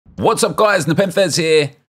What's up guys, NepentheZ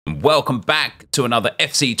here, and welcome back to another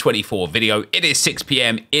FC24 video. It is 6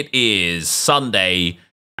 PM, it is Sunday,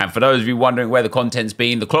 and for those of you wondering where the content's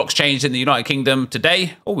been, the clock's changed in the United Kingdom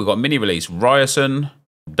today. Oh, we've got a mini release. Ryerson,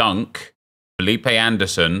 Dunk, Felipe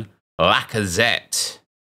Anderson, Lacazette.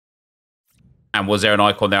 And was there an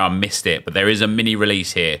icon there? I missed it, but there is a mini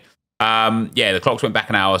release here. Yeah, the clocks went back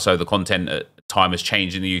an hour, so the content time has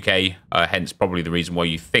changed in the UK, hence probably the reason why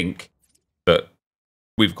you think that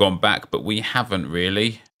we've gone back, but we haven't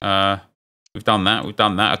really. We've done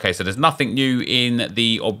that. Okay, so there's nothing new in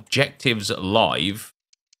the objectives live,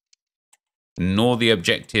 nor the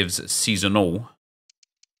objectives seasonal,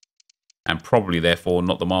 and probably therefore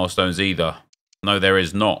not the milestones either. No, there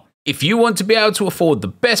is not. If you want to be able to afford the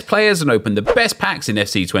best players and open the best packs in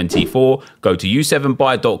FC24, go to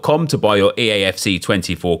u7buy.com to buy your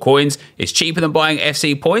EAFC24 coins. It's cheaper than buying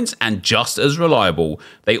FC points and just as reliable.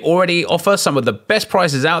 They already offer some of the best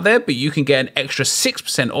prices out there, but you can get an extra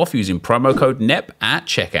 6% off using promo code NEP at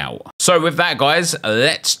checkout. So with that, guys,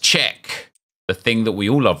 let's check the thing that we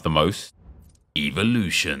all love the most,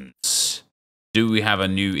 evolutions. Do we have a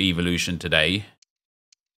new evolution today?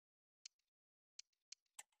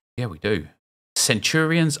 Yeah, we do.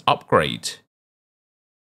 Centurion's upgrade.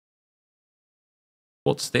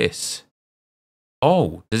 What's this?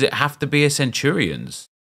 Oh, does it have to be a Centurion's?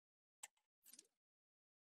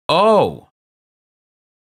 Oh.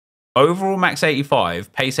 Overall max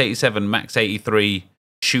 85, pace 87, max 83,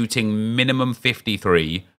 shooting minimum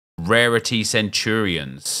 53, rarity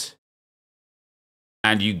Centurions.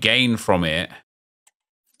 And you gain from it.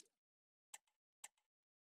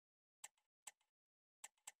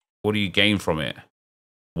 What do you gain from it?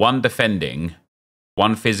 1 defending,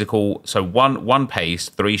 1 physical, so one pace,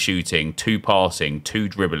 3 shooting, 2 passing, 2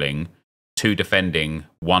 dribbling, 2 defending,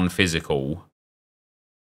 1 physical.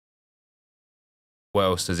 What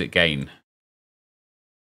else does it gain?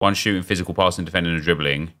 1 shooting, physical, passing, defending, and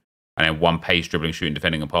dribbling, and then 1 pace, dribbling, shooting,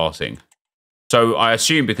 defending, and passing. So I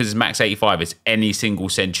assume because it's max 85, it's any single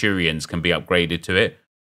Centurions can be upgraded to it.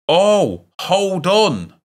 Oh, hold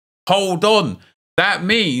on. Hold on. That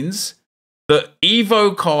means that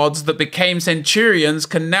Evo cards that became Centurions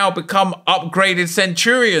can now become upgraded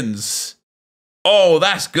Centurions. Oh,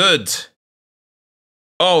 that's good.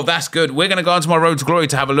 Oh, that's good. We're going to go onto my Road to Glory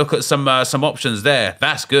to have a look at some options there.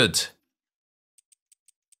 That's good.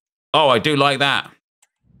 Oh, I do like that.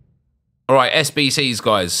 All right, SBCs,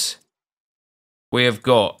 guys. We have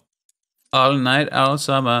got All Night, All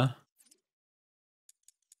Summer.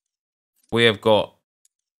 We have got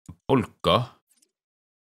Bulka.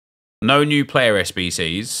 No new player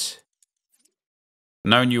SBCs.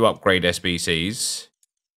 No new upgrade SBCs.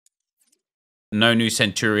 No new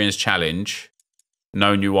Centurions challenge.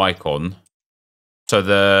 No new icon. So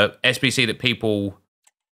the SBC that people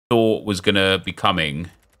thought was going to be coming,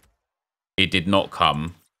 it did not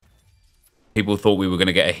come. People thought we were going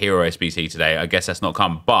to get a hero SBC today. I guess that's not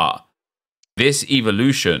come. But this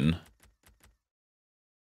evolution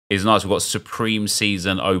is nice. We've got Supreme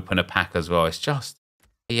Season opener pack as well. It's just...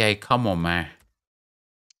 Yeah, come on, man.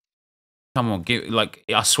 Come on,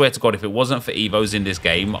 I swear to God, if it wasn't for Evos in this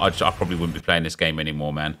game, I probably wouldn't be playing this game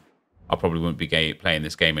anymore, man. I probably wouldn't be playing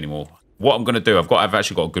this game anymore. What I'm going to do, I've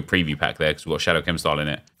actually got a good preview pack there because we've got Shadow Chem style in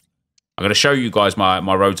it. I'm going to show you guys my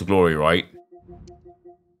Road to Glory, right?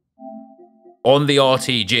 On the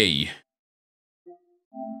RTG,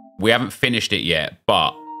 we haven't finished it yet,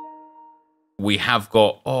 but we have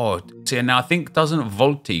got... Oh, see, now I think doesn't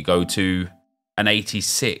Volti go to an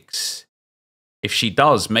 86? If she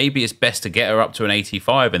does, maybe it's best to get her up to an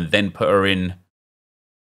 85 and then put her in.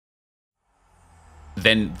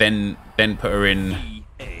 Then put her in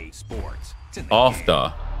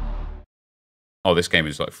after. Oh, this game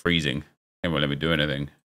is like freezing. It won't let me do anything.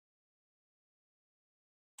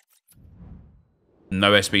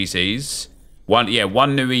 No SBCs. One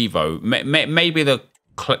new Evo. Maybe the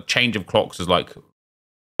change of clocks has like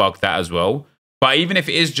bugged that as well. But even if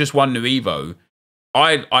it is just one new Evo,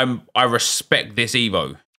 I respect this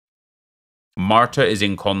Evo. Marta is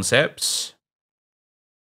in concepts.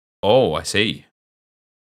 Oh, I see.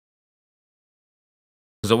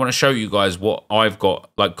 Because I want to show you guys what I've got.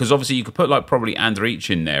 Like, because obviously you could put like probably Andreech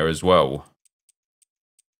in there as well.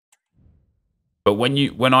 But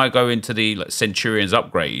when I go into the like, Centurions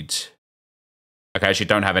upgrade, okay, I actually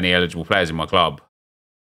don't have any eligible players in my club.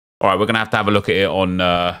 All right, we're gonna have to look at it on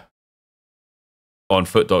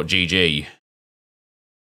foot.gg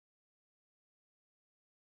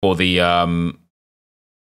for the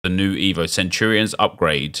new Evo Centurions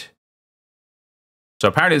upgrade. So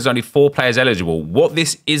apparently there's only 4 players eligible. What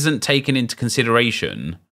this isn't taken into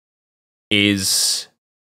consideration is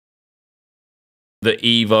the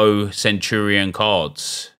Evo Centurion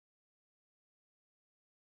cards.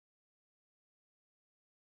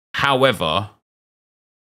 However,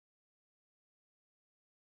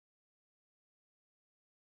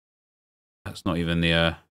 that's not even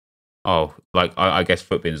the oh, like I guess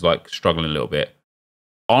Footbin's like struggling a little bit.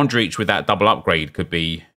 Andrich with that double upgrade could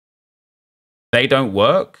be. They don't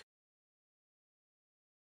work.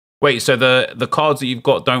 Wait, so the cards that you've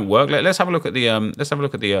got don't work. Let's have a look at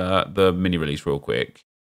the mini release real quick.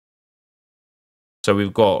 So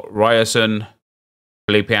we've got Ryerson,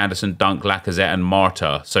 Felipe Anderson, Dunk, Lacazette, and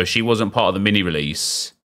Marta. So she wasn't part of the mini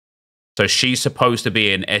release. So she's supposed to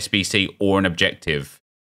be an SBC or an objective.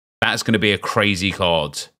 That's going to be a crazy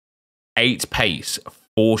card. 8 pace,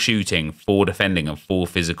 4 shooting, 4 defending, and 4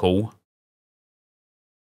 physical.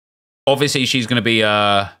 Obviously, she's going to be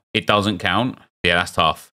it doesn't count. Yeah, that's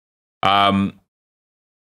tough.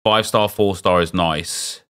 5-star, 4-star is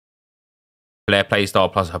nice. Flair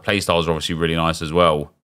playstyle plus her playstyles are obviously really nice as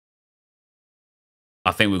well.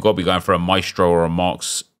 I think we've got to be going for a Maestro or a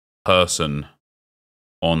Marks person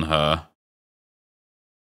on her.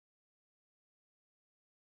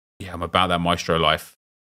 Yeah, I'm about that Maestro life.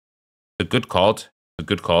 It's a good card. A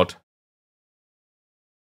good card.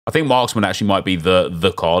 I think Marksman actually might be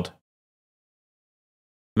the card.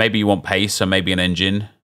 Maybe you want pace, so maybe an engine.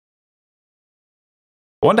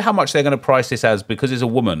 I wonder how much they're going to price this as, because it's a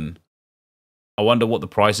woman. I wonder what the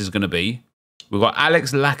price is going to be. We've got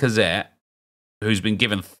Alex Lacazette, who's been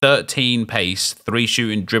given 13 pace, 3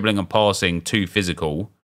 shooting, dribbling and passing, 2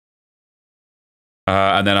 physical.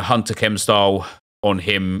 And then a Hunter Chem style on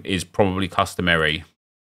him is probably customary.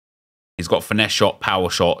 He's got finesse shot, power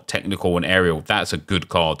shot, technical and aerial. That's a good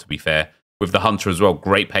card, to be fair. With the Hunter as well,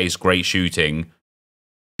 great pace, great shooting.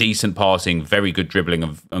 Decent passing, very good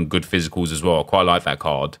dribbling and good physicals as well. I quite like that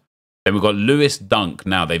card. Then we've got Lewis Dunk.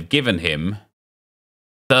 Now, they've given him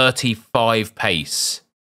 35 pace,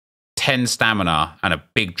 10 stamina, and a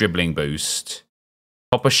big dribbling boost.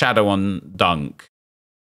 Pop a shadow on Dunk.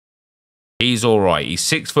 He's all right. He's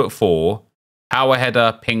 6'4", power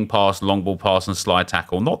header, ping pass, long ball pass, and slide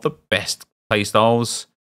tackle. Not the best playstyles.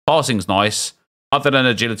 Passing's nice. Other than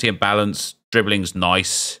agility and balance, dribbling's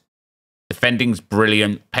nice. Defending's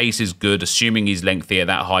brilliant. Pace is good, assuming he's lengthy at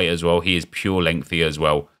that height as well. He is pure lengthy as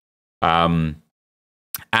well. And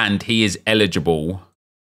he is eligible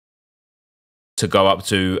to go up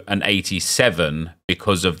to an 87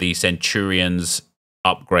 because of the Centurions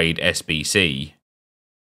upgrade SBC,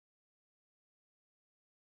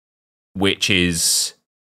 which is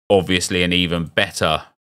obviously an even better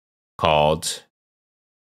card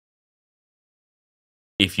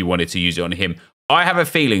if you wanted to use it on him. I have a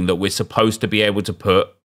feeling that we're supposed to be able to put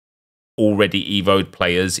already Evo'd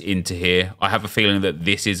players into here. I have a feeling that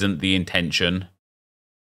this isn't the intention,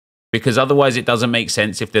 because otherwise it doesn't make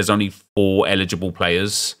sense if there's only 4 eligible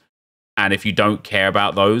players. And if you don't care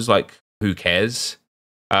about those, like, who cares?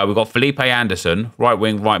 We've got Felipe Anderson, right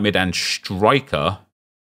wing, right mid, and striker.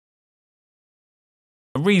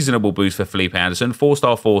 A reasonable boost for Felipe Anderson.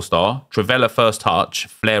 4-star, 4-star. Travella first touch,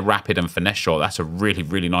 Flair rapid, and finesse shot. That's a really,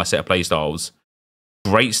 really nice set of playstyles.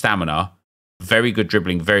 Great stamina, very good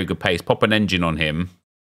dribbling, very good pace. Pop an engine on him.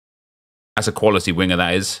 That's a quality winger,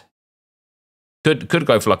 that is. Could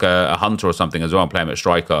go for like a Hunter or something as well and play him at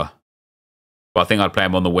striker. But I think I'd play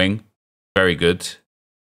him on the wing. Very good.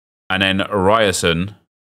 And then Ryerson.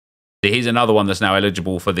 He's another one that's now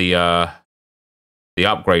eligible for the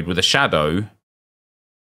upgrade with a shadow.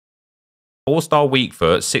 4-star weak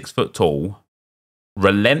foot, 6 foot tall.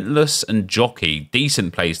 Relentless and jockey,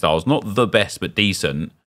 decent playstyles, not the best, but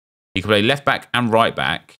decent. He can play left back and right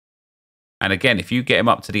back. And again, if you get him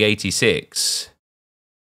up to the 86,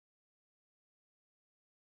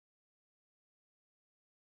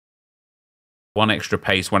 one extra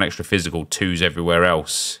pace, one extra physical, 2s everywhere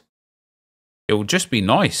else. It will just be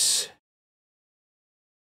nice.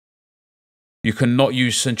 You cannot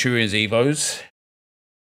use Centurions Evos.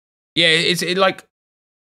 Yeah,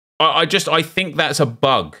 I think that's a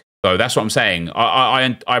bug, though. That's what I'm saying.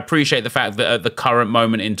 I appreciate the fact that at the current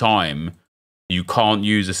moment in time, you can't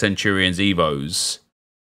use a Centurions Evos.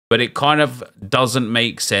 But it kind of doesn't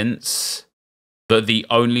make sense that the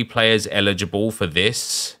only players eligible for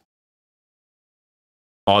this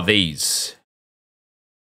are these.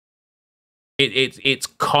 It's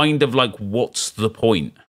kind of like, what's the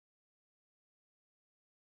point?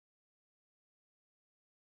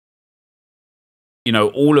 You know,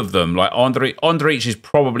 all of them, like Andrich is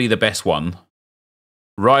probably the best one.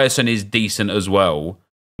 Ryerson is decent as well.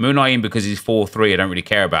 Munaim, because he's 4'3", I don't really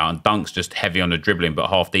care about. And Dunk's just heavy on the dribbling,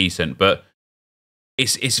 but half decent. But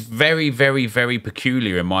it's very, very, very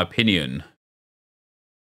peculiar, in my opinion,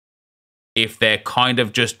 if they're kind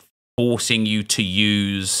of just forcing you to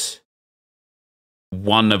use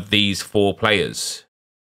one of these 4 players.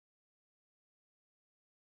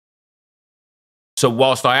 So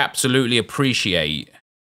whilst I absolutely appreciate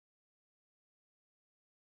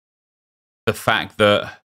the fact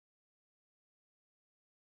that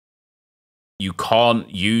you can't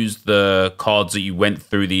use the cards that you went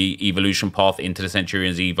through the evolution path into the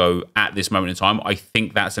Centurions Evo at this moment in time, I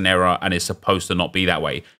think that's an error and is supposed to not be that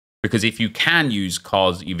way. Because if you can use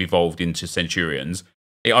cards that you've evolved into Centurions,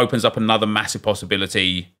 it opens up another massive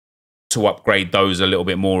possibility to upgrade those a little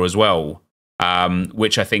bit more as well,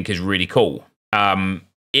 which I think is really cool.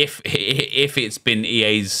 If it's been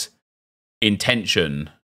EA's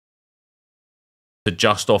intention to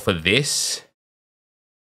just offer this,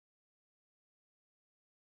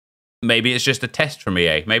 maybe it's just a test from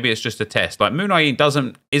EA. Maybe it's just a test. Like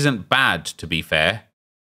Moonai isn't bad, to be fair.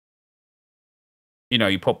 You know,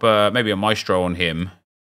 you pop maybe a Maestro on him.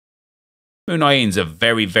 Moonai's a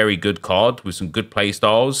very, very good card with some good play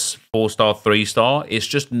styles. 4-star, 3-star. It's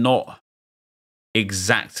just not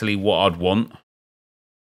exactly what I'd want.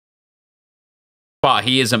 But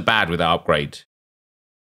he isn't bad with that upgrade.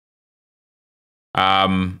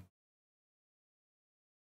 And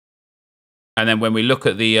then when we look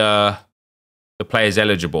at the players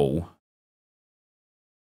eligible,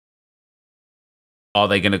 are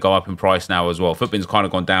they going to go up in price now as well? Footbin's kind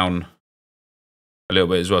of gone down a little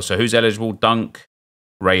bit as well. So who's eligible? Dunk,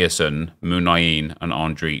 Reyerson, Moonai, and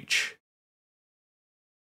Andrich.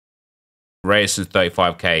 Reyerson's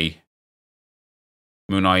 35k.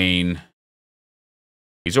 Moonai,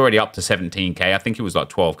 he's already up to 17k. I think he was like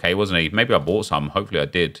 12k, wasn't he? Maybe I bought some. Hopefully I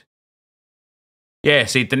did. Yeah,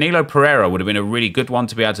 see, Danilo Pereira would have been a really good one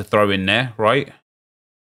to be able to throw in there, right?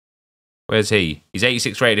 Where's he? He's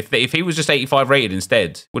 86 rated. If he was just 85 rated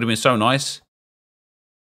instead, would have been so nice.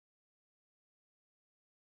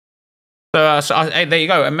 So, hey, there you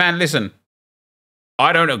go. And man, listen,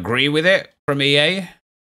 I don't agree with it from EA.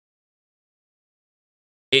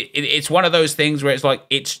 It's one of those things where it's like,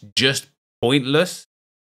 it's just pointless.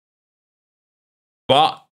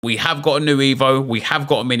 But we have got a new Evo. We have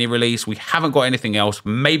got a mini release. We haven't got anything else.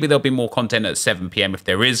 Maybe there'll be more content at 7 PM. If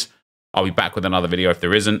there is, I'll be back with another video if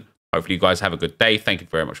there isn't. Hopefully you guys have a good day. Thank you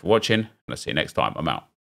very much for watching. And I'll see you next time. I'm out.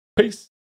 Peace.